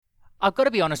I've got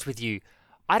to be honest with you.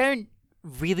 I don't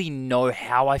really know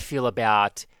how I feel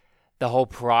about the whole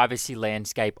privacy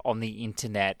landscape on the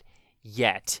internet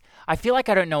yet. I feel like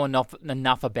I don't know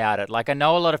enough about it. Like I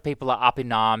know a lot of people are up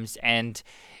in arms, and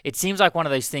it seems like one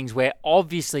of those things where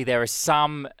obviously there are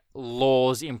some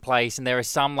laws in place and there are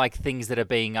some like things that are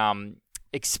being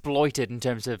exploited in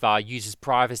terms of users'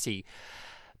 privacy.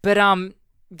 But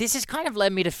this has kind of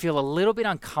led me to feel a little bit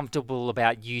uncomfortable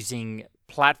about using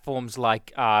platforms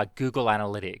like Google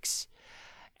Analytics.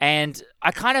 And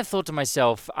I kind of thought to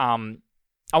myself, I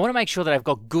want to make sure that I've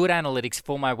got good analytics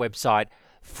for my website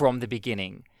from the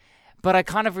beginning. But I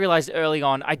kind of realized early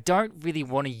on, I don't really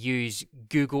want to use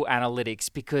Google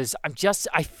Analytics because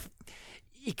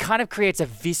it kind of creates a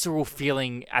visceral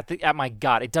feeling at my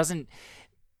gut.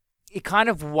 It kind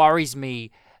of worries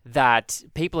me that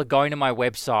people are going to my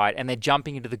website and they're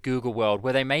jumping into the Google world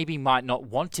where they maybe might not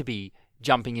want to be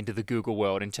jumping into the Google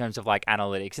world in terms of like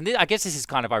analytics. And I guess this is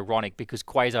kind of ironic because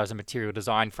Quasar is a material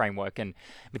design framework and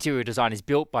material design is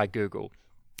built by Google.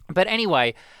 But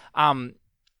anyway,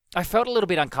 I felt a little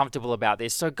bit uncomfortable about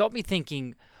this. So it got me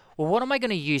thinking, well, what am I going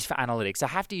to use for analytics? I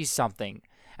have to use something.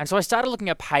 And so I started looking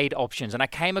at paid options and I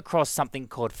came across something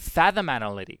called Fathom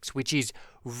Analytics, which is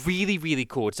really, really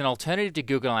cool. It's an alternative to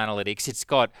Google Analytics. It's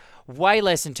got way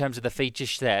less in terms of the feature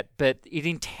set, but it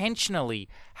intentionally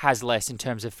has less in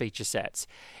terms of feature sets.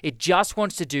 It just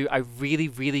wants to do a really,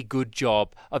 really good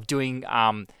job of doing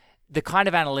the kind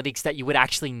of analytics that you would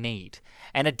actually need.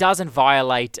 And it doesn't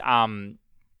violate, well,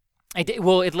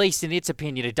 at least in its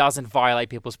opinion, it doesn't violate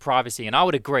people's privacy. And I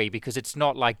would agree because it's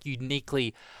not like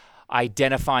uniquely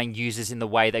identifying users in the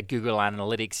way that Google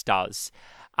Analytics does.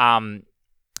 And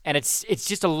it's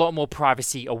just a lot more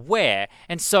privacy aware.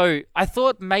 And so I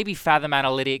thought maybe Fathom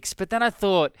Analytics, but then I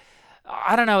thought,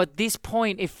 I don't know, at this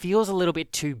point, it feels a little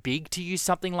bit too big to use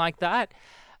something like that.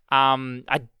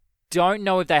 I don't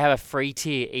know if they have a free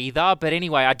tier either, but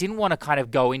anyway, I didn't want to kind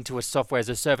of go into a software as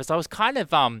a service. I was kind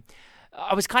of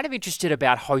interested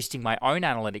about hosting my own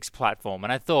analytics platform,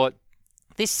 and I thought,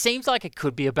 this seems like it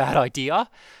could be a bad idea,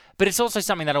 but it's also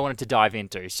something that I wanted to dive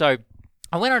into. So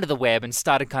I went onto the web and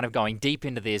started kind of going deep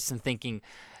into this and thinking,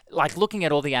 like looking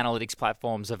at all the analytics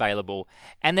platforms available.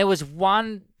 And there was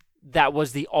one that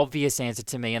was the obvious answer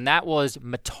to me, and that was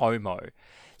Matomo.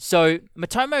 So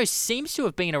Matomo seems to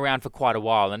have been around for quite a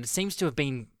while, and it seems to have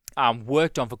been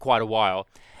worked on for quite a while.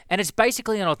 And it's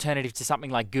basically an alternative to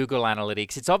something like Google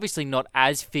Analytics. It's obviously not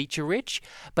as feature-rich,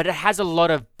 but it has a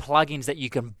lot of plugins that you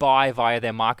can buy via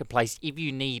their marketplace if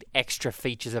you need extra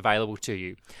features available to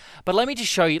you. But let me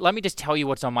just tell you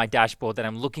what's on my dashboard that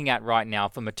I'm looking at right now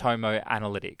for Matomo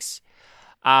Analytics.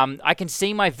 I can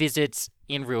see my visits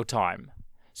in real time.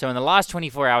 So in the last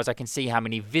 24 hours, I can see how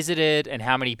many visited and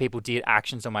how many people did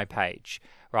actions on my page,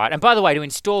 right? And by the way, to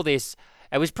install this,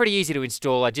 it was pretty easy to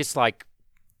install. I just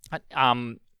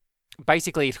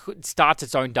basically it starts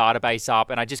its own database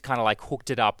up, and I just kind of like hooked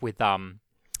it up with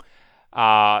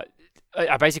I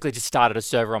basically just started a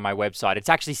server on my website. It's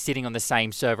actually sitting on the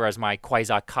same server as my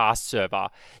Quasar Cast server,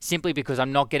 simply because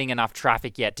I'm not getting enough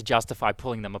traffic yet to justify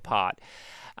pulling them apart.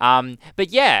 But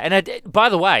yeah, and by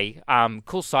the way,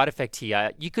 cool side effect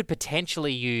here, you could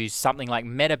potentially use something like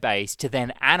Metabase to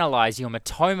then analyze your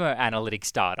Matomo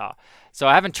analytics data. So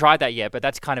I haven't tried that yet, but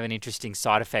that's kind of an interesting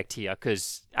side effect here,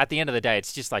 because at the end of the day,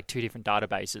 it's just like two different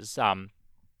databases.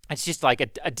 It's just like a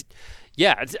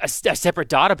separate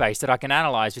database that I can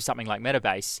analyze with something like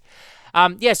Metabase.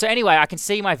 So anyway, I can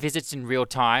see my visits in real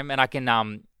time, and I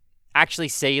can actually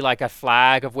see like a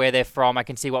flag of where they're from. I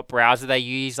can see what browser they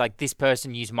use. Like this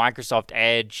person used Microsoft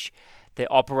Edge. Their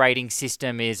operating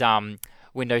system is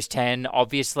Windows 10,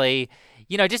 obviously.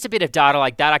 Just a bit of data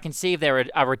like that. I can see if they're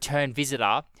a return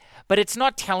visitor, but it's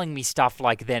not telling me stuff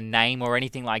like their name or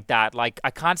anything like that. Like I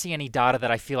can't see any data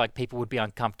that I feel like people would be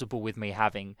uncomfortable with me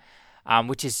having,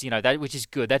 which is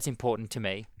good. That's important to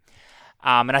me.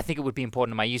 And I think it would be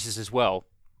important to my users as well.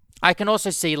 I can also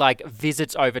see like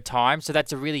visits over time. So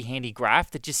that's a really handy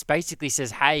graph that just basically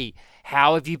says, hey,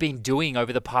 how have you been doing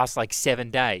over the past like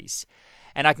 7 days?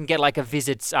 And I can get like a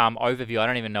visits overview. I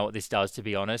don't even know what this does, to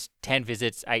be honest. 10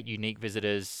 visits, 8 unique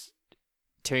visitors,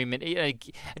 2 minutes,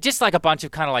 just like a bunch of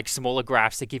kind of like smaller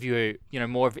graphs that give you,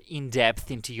 more of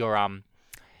in-depth into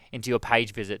your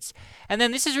page visits. And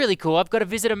then this is really cool. I've got a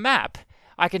visitor map.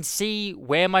 I can see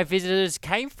where my visitors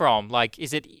came from. Like,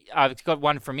 I've got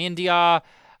one from India.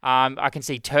 I can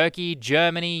see Turkey,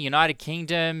 Germany, United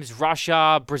Kingdoms,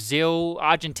 Russia, Brazil,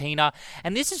 Argentina.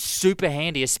 And this is super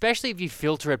handy, especially if you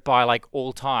filter it by like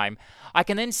all time. I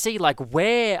can then see like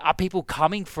where are people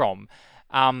coming from?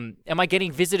 Am I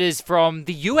getting visitors from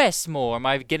the US more? Am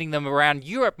I getting them around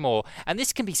Europe more? And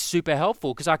this can be super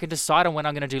helpful because I can decide on when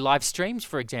I'm going to do live streams,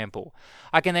 for example.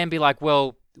 I can then be like,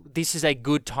 well, this is a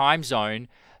good time zone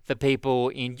for people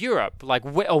in Europe. Like,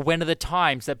 or when are the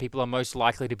times that people are most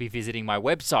likely to be visiting my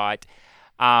website,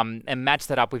 and match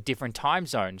that up with different time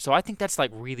zones. So I think that's like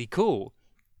really cool.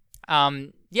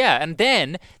 Yeah, and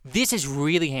then this is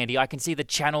really handy. I can see the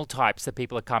channel types that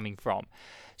people are coming from.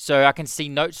 So I can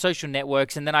see social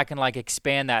networks, and then I can like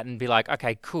expand that and be like,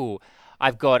 okay, cool.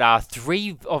 I've got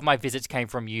 3 of my visits came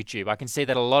from YouTube. I can see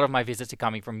that a lot of my visits are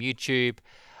coming from YouTube.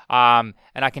 And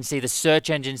I can see the search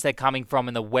engines they're coming from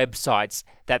and the websites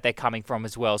that they're coming from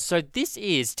as well. So this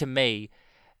is, to me,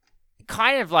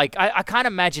 kind of like, I can't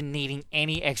imagine needing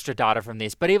any extra data from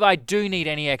this. But if I do need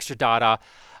any extra data,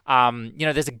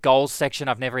 there's a goals section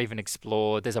I've never even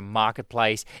explored. There's a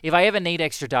marketplace. If I ever need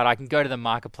extra data, I can go to the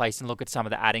marketplace and look at some of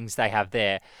the addings they have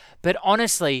there. But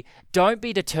honestly, don't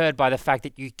be deterred by the fact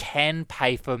that you can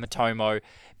pay for Matomo,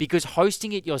 because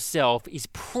hosting it yourself is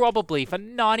probably, for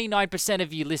 99%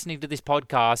 of you listening to this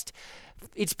podcast,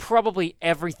 it's probably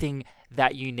everything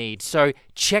that you need. So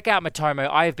check out Matomo.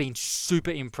 I have been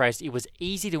super impressed. It was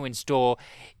easy to install.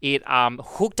 It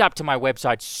hooked up to my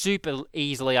website super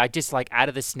easily. I just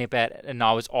added the snippet and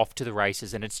I was off to the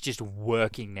races, and it's just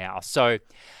working now. So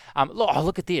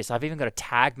look at this. I've even got a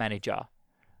tag manager.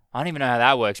 I don't even know how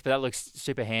that works, but that looks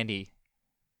super handy.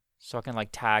 So I can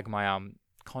tag my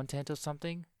content or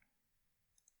something.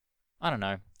 I don't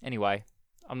know. Anyway,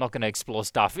 I'm not going to explore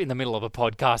stuff in the middle of a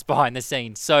podcast behind the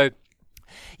scenes. So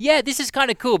yeah, this is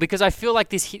kind of cool because I feel like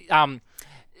this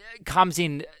comes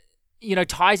in,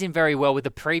 ties in very well with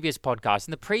the previous podcast.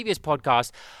 In the previous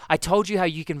podcast, I told you how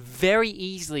you can very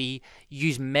easily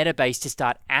use Metabase to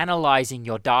start analyzing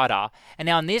your data. And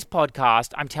now in this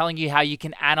podcast, I'm telling you how you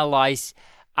can analyze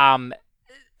how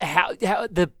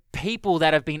the people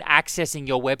that have been accessing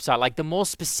your website, like the more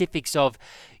specifics of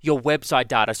your website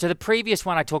data. So the previous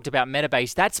one I talked about,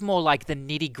 Metabase, that's more like the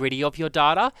nitty gritty of your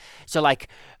data. So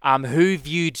who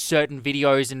viewed certain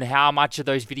videos and how much of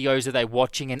those videos are they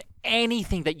watching, and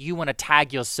anything that you want to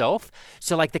tag yourself.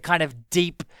 So the kind of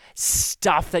deep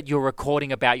stuff that you're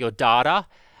recording about your data,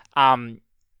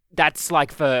 that's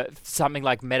for something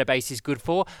like Metabase is good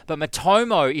for. But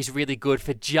Matomo is really good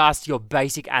for just your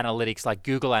basic analytics, like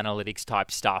Google Analytics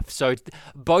type stuff. So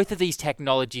both of these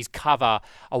technologies cover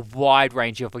a wide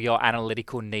range of your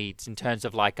analytical needs in terms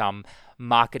of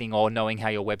marketing or knowing how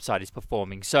your website is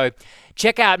performing. So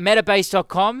check out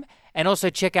metabase.com and also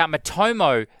check out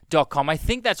matomo.com. I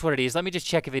think that's what it is. Let me just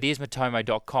check if it is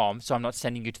matomo.com so I'm not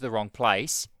sending you to the wrong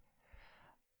place.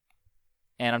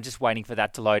 And I'm just waiting for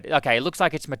that to load. Okay, it looks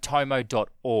like it's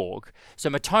matomo.org. So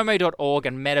matomo.org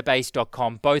and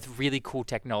metabase.com, both really cool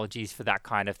technologies for that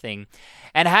kind of thing.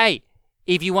 And hey,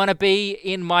 if you want to be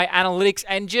in my analytics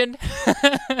engine,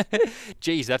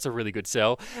 geez, that's a really good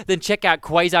sell, then check out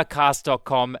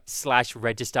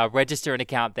quasarcast.com/register. Register an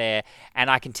account there, and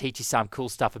I can teach you some cool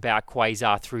stuff about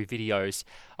Quasar through videos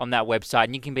on that website.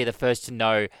 And you can be the first to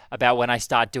know about when I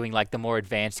start doing the more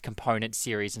advanced component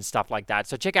series and stuff like that.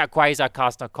 So check out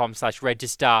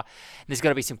quasarcast.com/register. And there's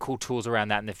going to be some cool tools around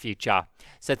that in the future.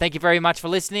 So thank you very much for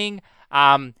listening.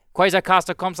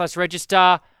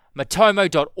 Quasarcast.com/register.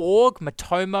 Matomo.org,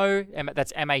 Matomo,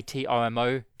 that's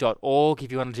Matomo.org if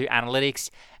you want to do analytics,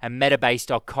 and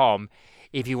metabase.com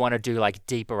if you want to do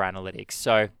deeper analytics.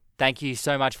 So thank you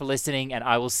so much for listening, and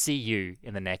I will see you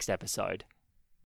in the next episode.